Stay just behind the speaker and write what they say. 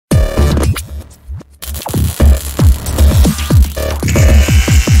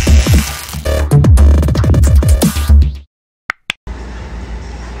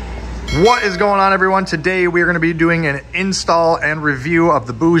What is going on, everyone? Today we are going to be doing an install and review of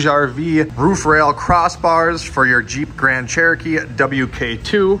the BougeRV roof rail crossbars for your Jeep Grand Cherokee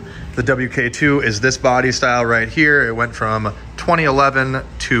WK2. The WK2 is this body style right here. It went from 2011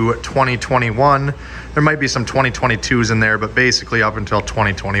 to 2021. There might be some 2022s in there, but basically up until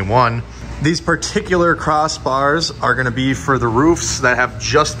 2021. These particular crossbars are going to be for the roofs that have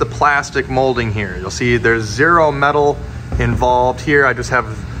just the plastic molding here. You'll see there's zero metal involved here. I just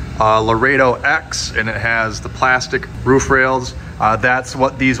have Laredo X, and it has the plastic roof rails. That's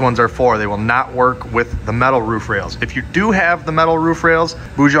what these ones are for. They will not work with the metal roof rails. If you do have the metal roof rails,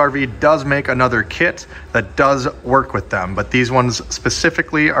 BougeRV does make another kit that does work with them, but these ones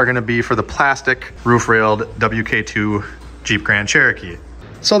specifically are going to be for the plastic roof railed WK2 Jeep Grand Cherokee.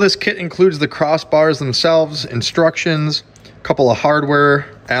 So this kit includes the crossbars themselves, instructions, a couple of hardware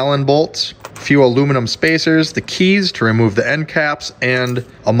Allen bolts, a few aluminum spacers, the keys to remove the end caps, and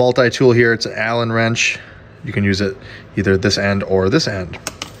a multi-tool here. It's an Allen wrench. You can use it either this end or this end.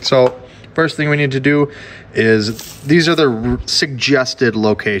 So first thing we need to do is, these are the suggested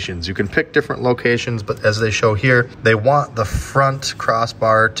locations. You can pick different locations, but as they show here, they want the front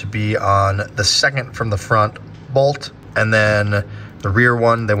crossbar to be on the second from the front bolt, and then the rear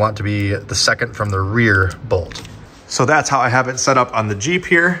one, they want to be the second from the rear bolt. So that's how I have it set up on the Jeep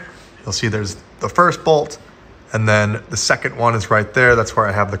here. You'll see there's the first bolt, and then the second one is right there. That's where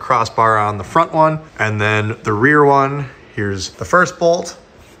I have the crossbar on the front one. And then the rear one, here's the first bolt.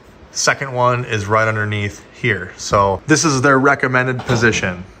 Second one is right underneath here. So this is their recommended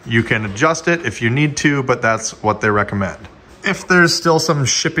position. You can adjust it if you need to, but that's what they recommend. If there's still some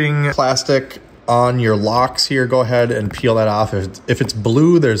shipping plastic on your locks here, go ahead and peel that off. If it's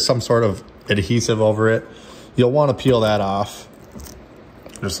blue, there's some sort of adhesive over it. You'll want to peel that off,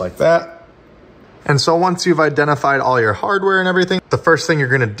 just like that. And so once you've identified all your hardware and everything, the first thing you're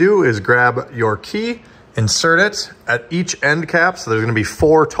going to do is grab your key, insert it at each end cap. So there's going to be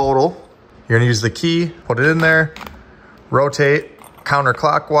 4 total. You're going to use the key, put it in there, rotate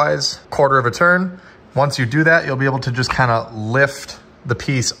counterclockwise, quarter of a turn. Once you do that, you'll be able to just kind of lift the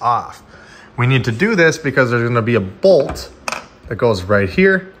piece off. We need to do this because there's going to be a bolt that goes right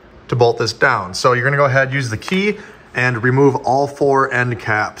here to bolt this down. So you're going to go ahead, use the key, and remove all 4 end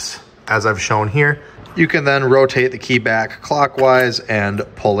caps as I've shown here. You can then rotate the key back clockwise and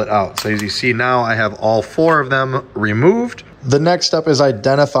pull it out. So as you see now, I have all 4 of them removed. The next step is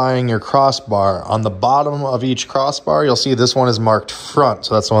identifying your crossbar. On the bottom of each crossbar, you'll see this one is marked front.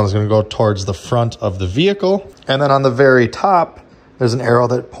 So that's the one that's going to go towards the front of the vehicle. And then on the very top, there's an arrow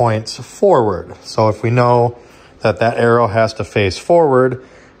that points forward. So if we know that that arrow has to face forward,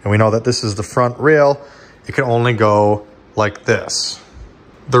 and we know that this is the front rail, it can only go like this.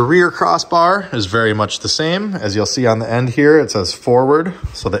 The rear crossbar is very much the same. As you'll see on the end here, it says forward.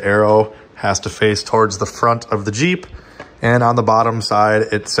 So the arrow has to face towards the front of the Jeep. And on the bottom side,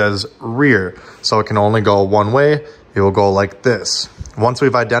 it says rear. So it can only go one way. It will go like this. Once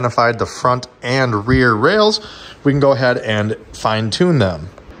we've identified the front and rear rails, we can go ahead and fine tune them.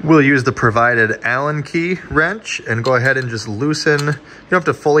 We'll use the provided Allen key wrench and go ahead and just loosen. You don't have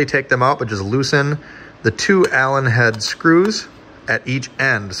to fully take them out, but just loosen the 2 Allen head screws at each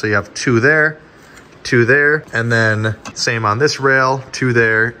end. So you have 2 there, 2 there, and then same on this rail, 2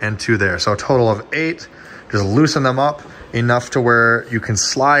 there and 2 there. So a total of 8. Just loosen them up enough to where you can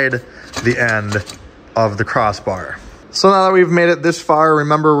slide the end of the crossbar. So now that we've made it this far,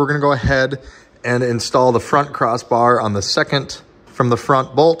 remember we're going to go ahead and install the front crossbar on the second from the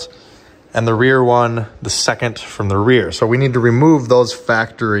front bolt, and the rear one, the second from the rear. So we need to remove those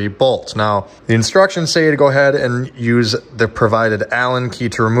factory bolts. Now, the instructions say to go ahead and use the provided Allen key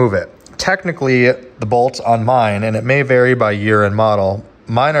to remove it. Technically, the bolts on mine, and it may vary by year and model,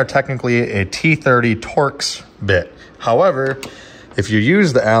 mine are technically a T30 Torx bit. However, if you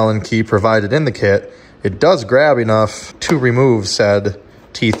use the Allen key provided in the kit, it does grab enough to remove said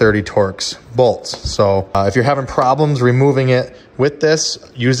T30 Torx bolts. So if you're having problems removing it with this,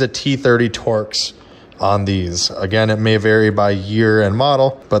 use a T30 Torx on these. Again, it may vary by year and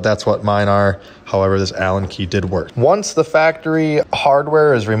model, but that's what mine are. However, this Allen key did work. Once the factory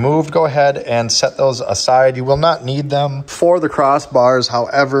hardware is removed, go ahead and set those aside. You will not need them for the crossbars.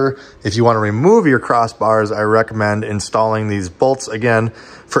 However, if you want to remove your crossbars, I recommend installing these bolts again.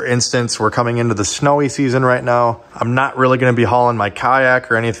 For instance, we're coming into the snowy season right now. I'm not really going to be hauling my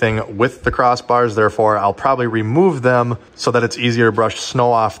kayak or anything with the crossbars. Therefore, I'll probably remove them so that it's easier to brush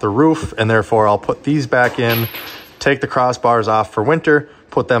snow off the roof. And therefore, I'll put these back in, take the crossbars off for winter,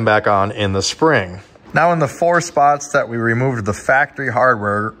 put them back on in the spring. Now in the 4 spots that we removed the factory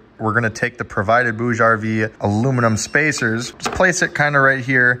hardware, we're going to take the provided BougeRV aluminum spacers, just place it kind of right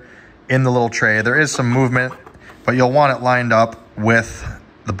here in the little tray. There is some movement, but you'll want it lined up with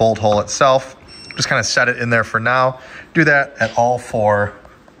the bolt hole itself. Just kind of set it in there for now. Do that at all 4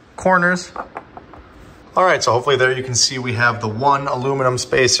 corners. All right, so hopefully there you can see we have the 1 aluminum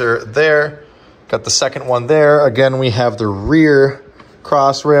spacer there. Got the second one there. Again, we have the rear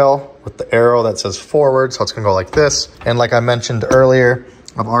cross rail with the arrow that says forward, so it's gonna go like this. And like I mentioned earlier,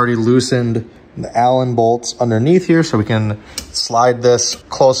 I've already loosened the Allen bolts underneath here so we can slide this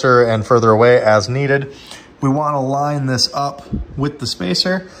closer and further away as needed. We wanna line this up with the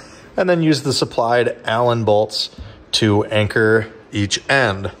spacer and then use the supplied Allen bolts to anchor each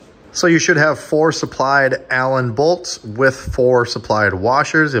end. So you should have 4 supplied Allen bolts with 4 supplied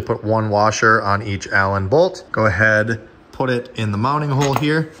washers. You put 1 washer on each Allen bolt. Go ahead, put it in the mounting hole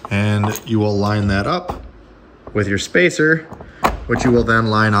here, and you will line that up with your spacer, which you will then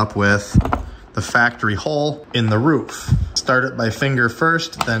line up with the factory hole in the roof. Start it by finger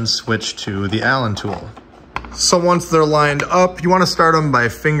first, then switch to the Allen tool. So once they're lined up, you want to start them by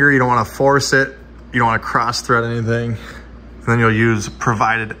finger. You don't want to force it. You don't want to cross thread anything. And then you'll use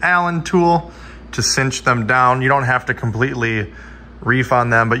provided Allen tool to cinch them down. You don't have to completely reef on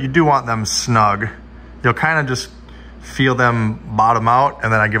them, but you do want them snug. You'll kind of just feel them bottom out,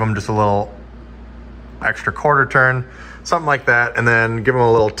 and then I give them just a little extra quarter turn, something like that, and then give them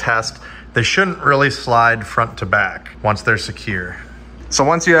a little test. They shouldn't really slide front to back once they're secure. So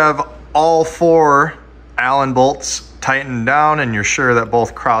once you have all 4 Allen bolts tightened down and you're sure that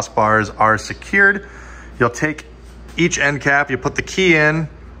both crossbars are secured, you'll take each end cap, you put the key in,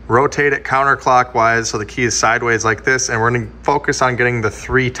 rotate it counterclockwise so the key is sideways like this, and we're gonna focus on getting the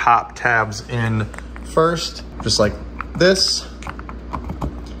 3 top tabs in first, just like this.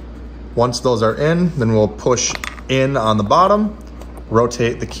 Once those are in, then we'll push in on the bottom,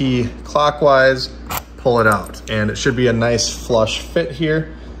 rotate the key clockwise, pull it out, and it should be a nice flush fit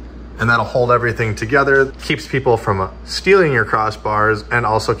here, and that'll hold everything together. Keeps people from stealing your crossbars and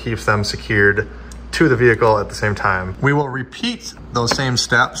also keeps them secured to the vehicle at the same time. We will repeat those same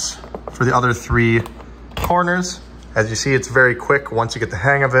steps for the other 3 corners. As you see, it's very quick once you get the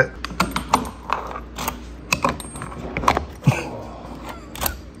hang of it.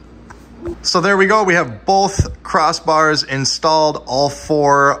 So there we go. We have both crossbars installed. All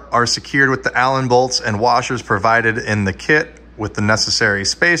 4 are secured with the Allen bolts and washers provided in the kit with the necessary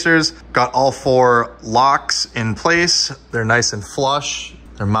spacers. Got all 4 locks in place. They're nice and flush.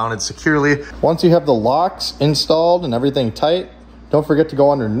 They're mounted securely. Once you have the locks installed and everything tight, don't forget to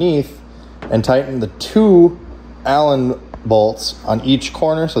go underneath and tighten the 2 Allen bolts on each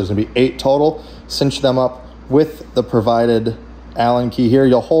corner. So there's gonna be 8 total. Cinch them up with the provided Allen key here.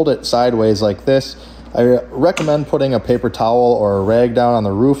 You'll hold it sideways like this. I recommend putting a paper towel or a rag down on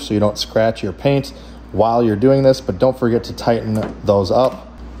the roof so you don't scratch your paint while you're doing this, but don't forget to tighten those up.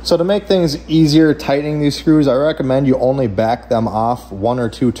 So to make things easier tightening these screws, I recommend you only back them off 1 or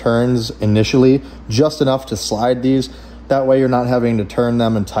 2 turns initially, just enough to slide these. That way you're not having to turn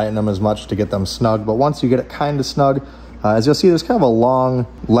them and tighten them as much to get them snug. But once you get it kind of snug, as you'll see, there's kind of a long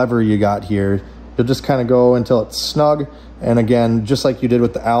lever you got here. You'll just kind of go until it's snug. And again, just like you did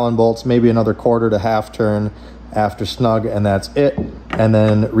with the Allen bolts, maybe another quarter to half turn after snug, and that's it. And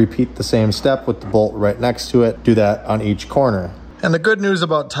then repeat the same step with the bolt right next to it. Do that on each corner. And the good news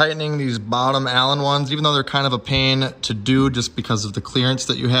about tightening these bottom Allen ones, even though they're kind of a pain to do just because of the clearance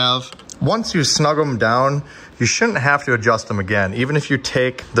that you have, once you snug them down, you shouldn't have to adjust them again. Even if you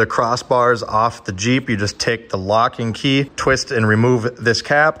take the crossbars off the Jeep, you just take the locking key, twist and remove this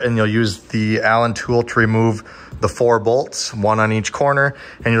cap, and you'll use the Allen tool to remove the 4 bolts, 1 on each corner,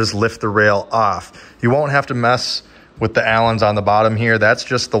 and you just lift the rail off. You won't have to mess with the Allens on the bottom here. That's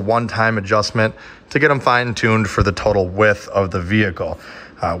just the one-time adjustment to get them fine-tuned for the total width of the vehicle.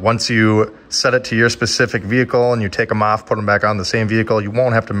 Once you set it to your specific vehicle and you take them off, put them back on the same vehicle, you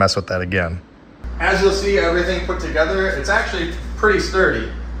won't have to mess with that again. As you'll see, everything put together, it's actually pretty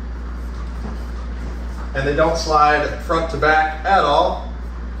sturdy. And they don't slide front to back at all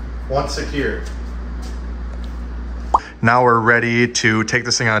once secured. Now we're ready to take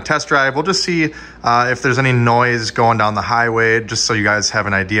this thing on a test drive. We'll just see if there's any noise going down the highway, just so you guys have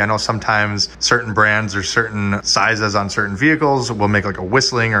an idea. I know sometimes certain brands or certain sizes on certain vehicles will make like a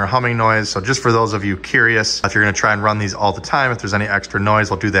whistling or a humming noise. So just for those of you curious, if you're gonna try and run these all the time, if there's any extra noise,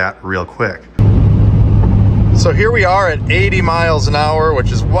 we'll do that real quick. So here we are at 80 miles an hour,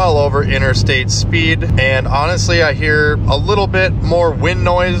 which is well over interstate speed. And honestly, I hear a little bit more wind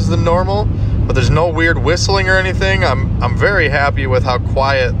noise than normal, but there's no weird whistling or anything. I'm very happy with how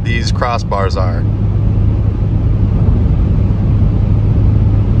quiet these crossbars are.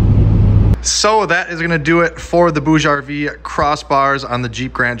 So that is gonna do it for the BougeRV crossbars on the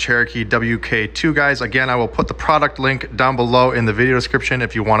Jeep Grand Cherokee WK2, guys. Again, I will put the product link down below in the video description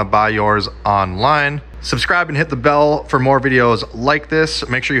if you wanna buy yours online. Subscribe and hit the bell for more videos like this.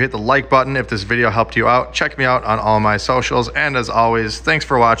 Make sure you hit the like button if this video helped you out. Check me out on all my socials. And as always, thanks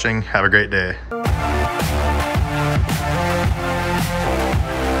for watching. Have a great day.